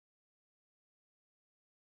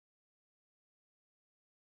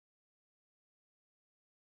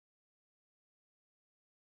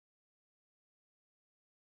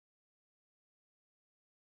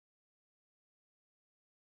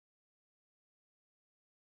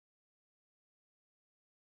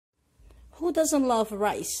Who doesn't love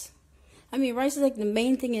rice? I mean, rice is like the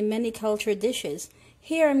main thing in many culture dishes.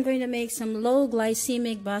 Here I'm going to make some low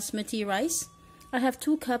glycemic basmati rice. I have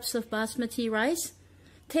 2 cups of basmati rice,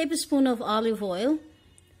 tablespoon of olive oil,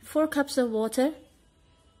 4 cups of water,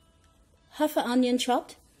 half an onion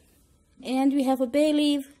chopped, and we have a bay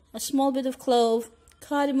leaf, a small bit of clove,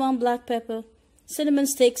 cardamom, black pepper, cinnamon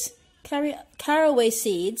sticks, caraway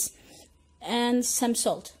seeds, and some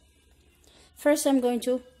salt. First I'm going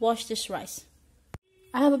to wash this rice.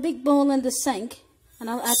 I have a big bowl in the sink, and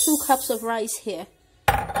I'll add 2 cups of rice here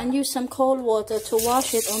and use some cold water to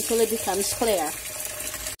wash it until it becomes clear.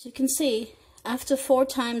 As you can see, after 4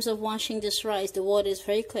 times of washing this rice, the water is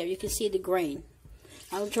very clear. You can see the grain.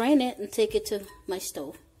 I'll drain it and take it to my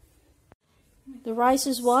stove. The rice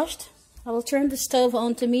is washed. I will turn the stove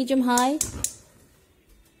on to medium-high.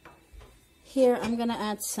 Here I'm going to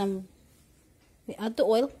add the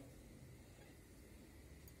oil.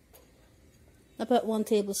 About 1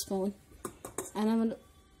 tablespoon. And I'm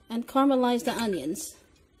going to caramelize the onions.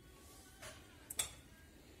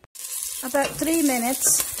 About 3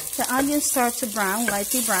 minutes, the onions start to brown,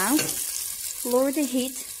 lightly brown. Lower the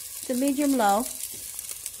heat to medium-low.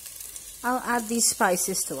 I'll add these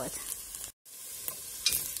spices to it.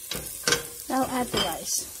 Now add the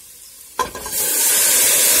rice.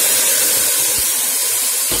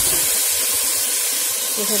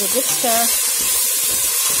 Give it a good stir.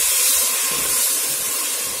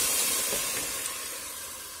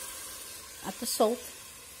 Add the salt.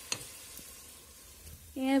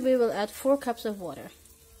 And we will add 4 cups of water.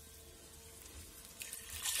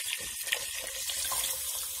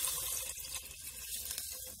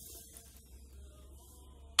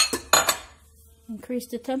 Increase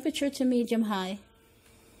the temperature to medium-high.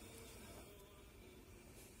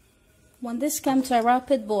 When this comes to a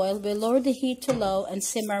rapid boil, we'll lower the heat to low and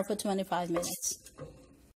simmer for 25 minutes.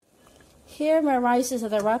 Here my rice is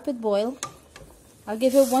at a rapid boil. I'll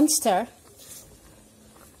give it 1 stir.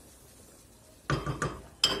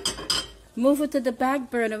 Move it to the back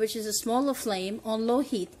burner, which is a smaller flame, on low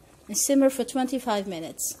heat, and simmer for 25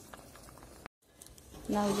 minutes.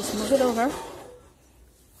 Now we just move it over.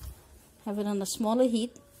 Have it on a smaller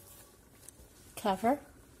heat. Cover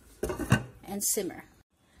and simmer.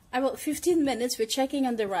 About 15 minutes, we're checking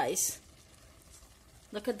on the rice.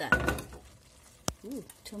 Look at that. Ooh,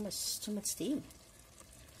 too much steam.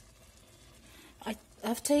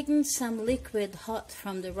 I've taken some liquid hot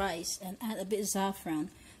from the rice and add a bit of saffron.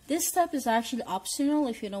 This step is actually optional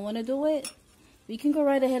if you don't want to do it. You can go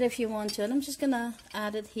right ahead if you want to, and I'm just gonna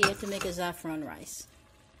add it here to make a saffron rice.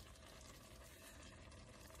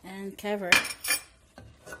 And cover.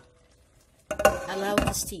 Allow it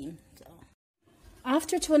to steam.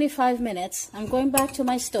 After 25 minutes, I'm going back to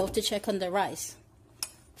my stove to check on the rice.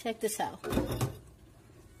 Check this out.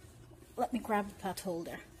 Let me grab the pot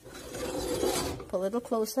holder. Pull a little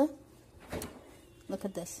closer. Look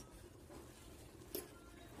at this.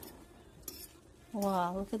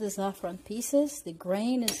 Wow, look at the saffron pieces. The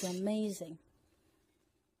grain is amazing.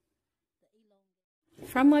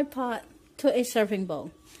 From my pot to a serving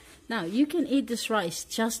bowl. Now, you can eat this rice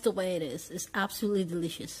just the way it is. It's absolutely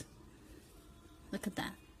delicious. Look at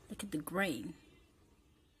that. Look at the grain.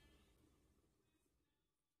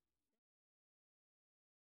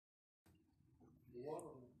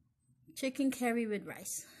 Chicken curry with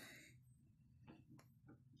rice.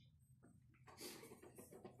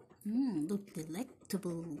 Look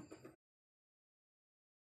delectable.